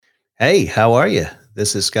Hey, how are you?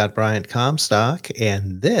 This is Scott Bryant Comstock,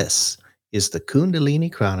 and this is the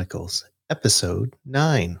Kundalini Chronicles, episode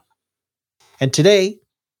 9. And today,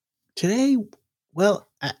 well,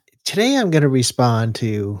 today I'm going to respond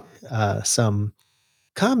to some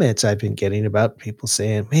comments I've been getting about people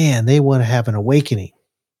saying, man, they want to have an awakening,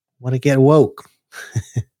 want to get woke.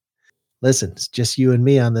 Listen, it's just you and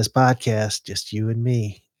me on this podcast, just you and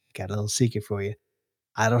me. Got a little secret for you.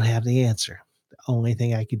 I don't have the answer. The only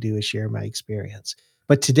thing I could do is share my experience.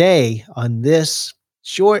 But today, on this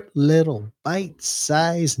short little bite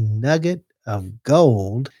sized nugget of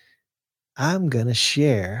gold, I'm going to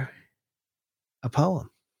share a poem.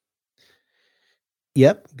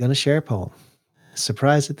 Yep, going to share a poem.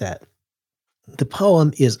 Surprised at that. The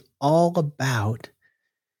poem is all about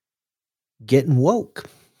getting woke,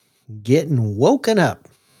 getting woken up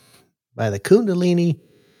by the Kundalini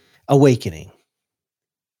awakening.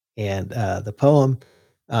 And the poem,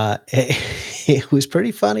 it was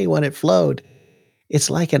pretty funny when it flowed. It's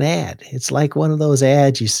like an ad. It's like one of those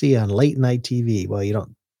ads you see on late night TV. Well, you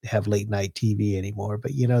don't have late night TV anymore,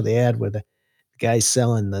 but you know the ad where the guy's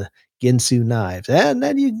selling the Ginsu knives, and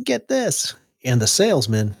then you can get this. And the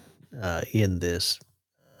salesman in this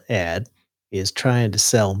ad is trying to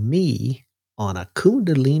sell me on a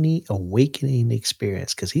Kundalini awakening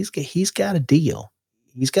experience because he's got a deal.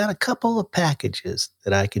 He's got a couple of packages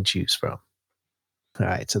that I can choose from. All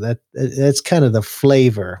right, so that's kind of the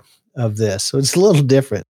flavor of this. So it's a little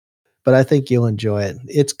different, but I think you'll enjoy it.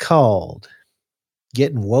 It's called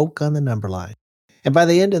Getting Woke on the Number Line. And by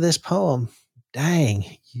the end of this poem, dang,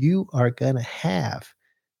 you are going to have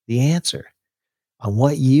the answer on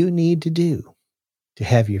what you need to do to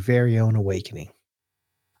have your very own awakening.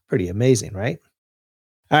 Pretty amazing, right?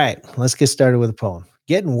 All right, let's get started with the poem.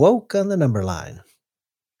 Getting Woke on the Number Line.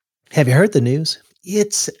 Have you heard the news?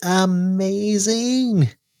 It's amazing.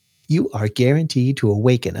 You are guaranteed to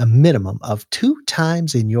awaken a minimum of 2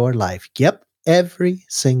 times in your life. Yep, every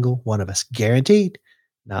single one of us. Guaranteed.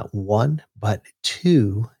 Not 1, but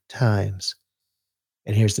 2 times.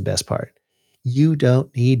 And here's the best part. You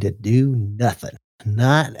don't need to do nothing.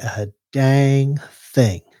 Not a dang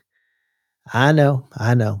thing. I know.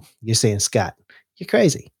 You're saying, Scott, you're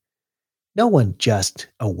crazy. No one just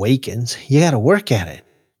awakens. You got to work at it.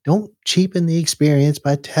 Don't cheapen the experience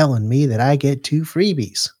by telling me that I get 2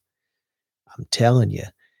 freebies. I'm telling you,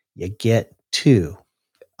 you get 2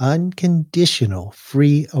 unconditional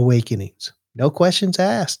free awakenings. No questions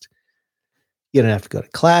asked. You don't have to go to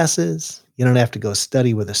classes. You don't have to go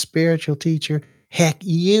study with a spiritual teacher. Heck,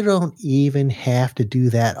 you don't even have to do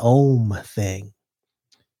that Om thing.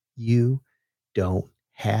 You don't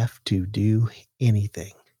have to do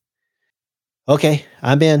anything. Okay,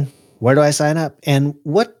 I'm in. Where do I sign up? And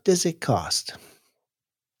what does it cost?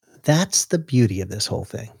 That's the beauty of this whole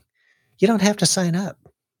thing. You don't have to sign up.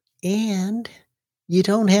 And you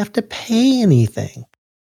don't have to pay anything.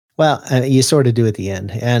 Well, you sort of do at the end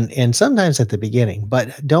and sometimes at the beginning,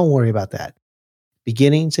 but don't worry about that.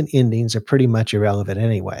 Beginnings and endings are pretty much irrelevant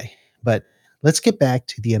anyway. But let's get back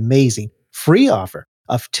to the amazing free offer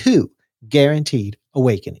of 2 guaranteed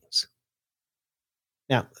awakenings.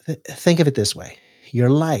 Now, think of it this way. Your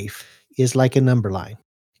life is like a number line.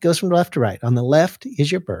 It goes from left to right. On the left is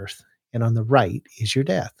your birth, and on the right is your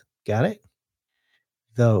death. Got it?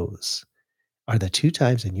 Those are the 2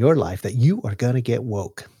 times in your life that you are going to get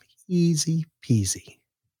woke. Easy peasy.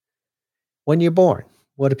 When you're born,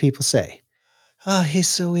 what do people say? Oh, he's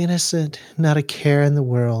so innocent, not a care in the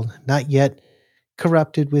world, not yet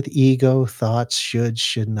corrupted with ego, thoughts,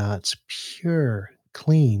 should nots, pure,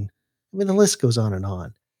 clean. I mean, the list goes on and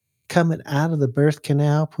on. Coming out of the birth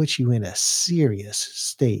canal puts you in a serious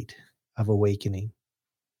state of awakening.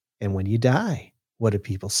 And when you die, what do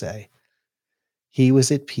people say? He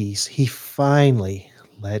was at peace. He finally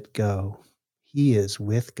let go. He is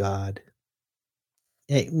with God.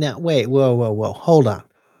 Hey, now wait, whoa. Hold on.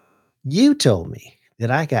 You told me that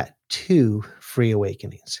I got 2 free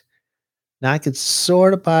awakenings. Now I could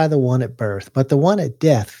sort of buy the one at birth, but the one at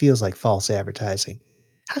death feels like false advertising.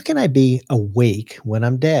 How can I be awake when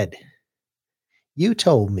I'm dead? You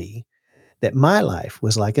told me that my life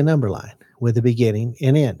was like a number line with a beginning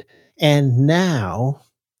and end. And now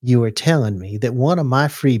you are telling me that one of my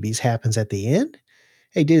freebies happens at the end?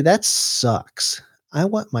 Hey, dude, that sucks. I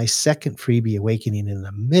want my second freebie awakening in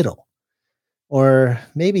the middle, or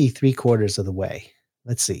maybe 3/4 of the way.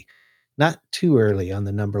 Let's see. Not too early on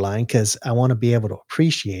the number line because I want to be able to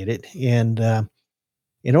appreciate it. And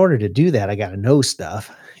in order to do that, I got to know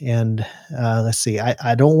stuff. And let's see,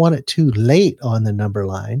 I don't want it too late on the number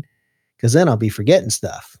line because then I'll be forgetting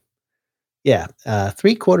stuff. Yeah,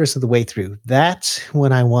 3/4 of the way through. That's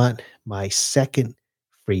when I want my second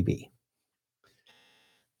freebie.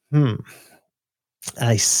 Hmm.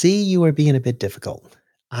 I see you are being a bit difficult.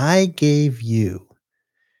 I gave you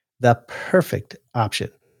the perfect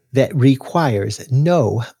option that requires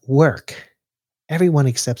no work. Everyone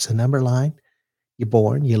accepts a number line. You're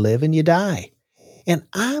born, you live, and you die. And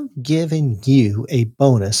I'm giving you a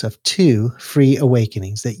bonus of 2 free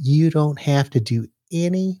awakenings that you don't have to do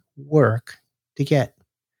any work to get.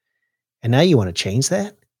 And now you want to change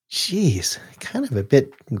that? Jeez, kind of a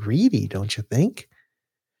bit greedy, don't you think?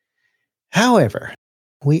 However,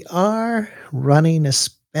 we are running a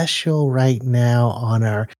special right now on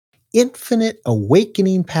our Infinite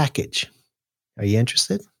Awakening package. Are you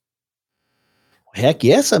interested? Heck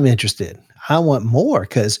yes, I'm interested. I want more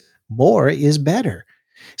because more is better.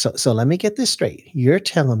 So let me get this straight. You're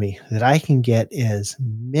telling me that I can get as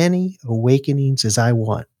many awakenings as I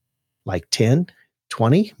want, like 10,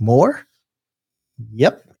 20 more?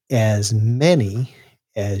 Yep, as many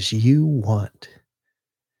as you want.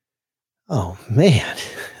 Oh man,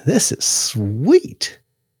 this is sweet.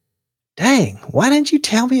 Dang, why didn't you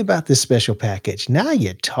tell me about this special package? Now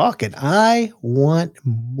you're talking. I want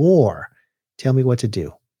more. Tell me what to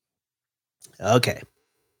do. Okay,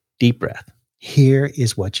 deep breath. Here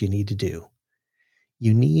is what you need to do.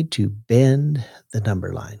 You need to bend the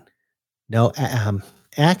number line. No,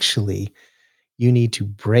 actually, you need to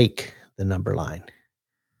break the number line.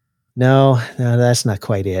 No, no, that's not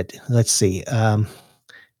quite it. Let's see.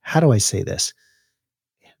 How do I say this?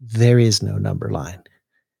 There is no number line.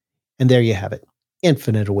 And there you have it.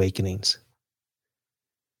 Infinite awakenings.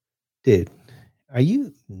 Dude, are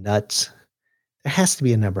you nuts? There has to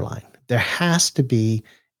be a number line. There has to be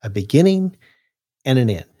a beginning and an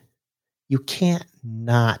end. You can't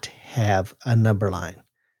not have a number line.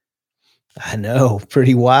 I know,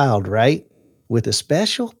 pretty wild, right? With a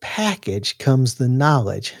special package comes the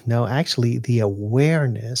knowledge, no, actually, the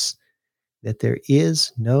awareness that there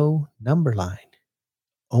is no number line,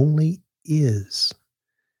 only is,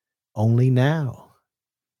 only now.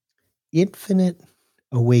 Infinite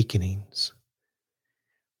awakenings.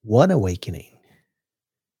 One awakening,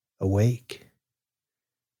 awake.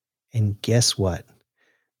 And guess what?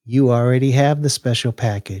 You already have the special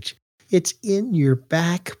package. It's in your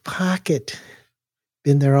back pocket.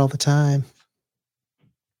 Been there all the time.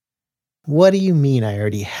 What do you mean I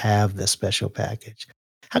already have the special package?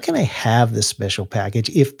 How can I have the special package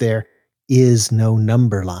if there is no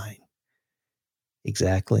number line?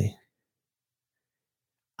 Exactly.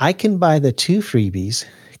 I can buy the 2 freebies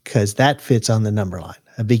because that fits on the number line,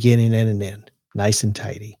 a beginning and an end, nice and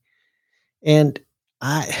tidy. And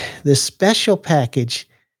I the special package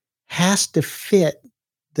has to fit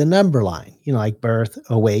the number line, like birth,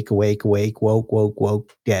 awake, awake, awake, woke, woke,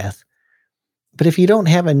 woke, death. But if you don't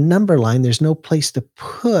have a number line, there's no place to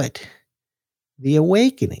put the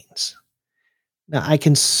awakenings. Now, I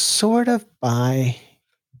can sort of buy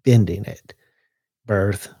bending it.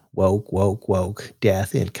 Birth, woke, woke, woke,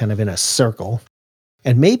 death, in kind of in a circle,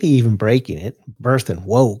 and maybe even breaking it. Birth and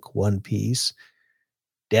woke, one piece,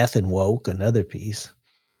 death and woke, another piece.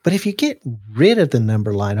 But if you get rid of the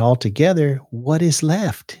number line altogether, what is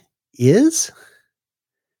left? Is?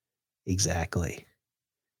 Exactly.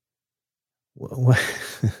 What,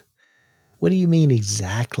 what do you mean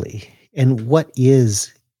exactly? And what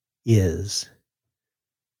is?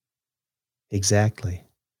 Exactly.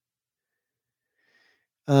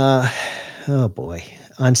 Uh, oh boy.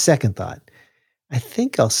 On second thought, I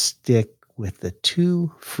think I'll stick with the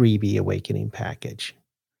 2 freebie awakening package.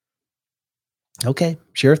 Okay,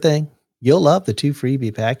 sure thing. You'll love the 2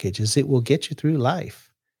 freebie packages. It will get you through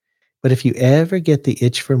life. But if you ever get the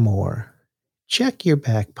itch for more, check your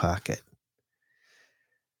back pocket.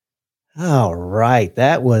 All right,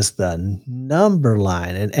 that was the number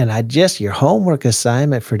line. And I just your homework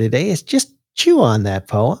assignment for today is just chew on that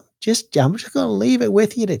poem. I'm just gonna leave it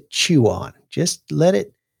with you to chew on. Just let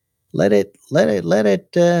it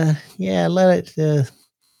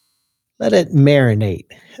marinate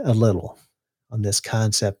a little on this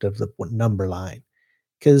concept of the number line.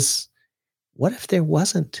 Because what if there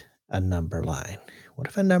wasn't a number line? What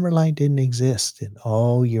if a number line didn't exist and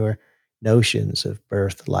all your notions of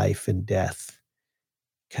birth, life, and death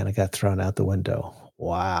kind of got thrown out the window?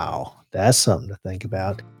 Wow, that's something to think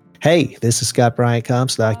about. Hey, this is Scott Bryant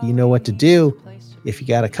Comstock. You know what to do. If you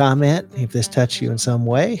got a comment, if this touched you in some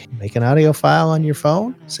way, make an audio file on your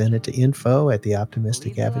phone, send it to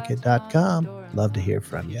info@theoptimisticadvocate.com. Love to hear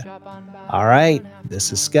from you. All right,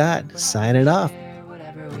 this is Scott signing off.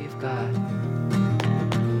 Whatever we've got.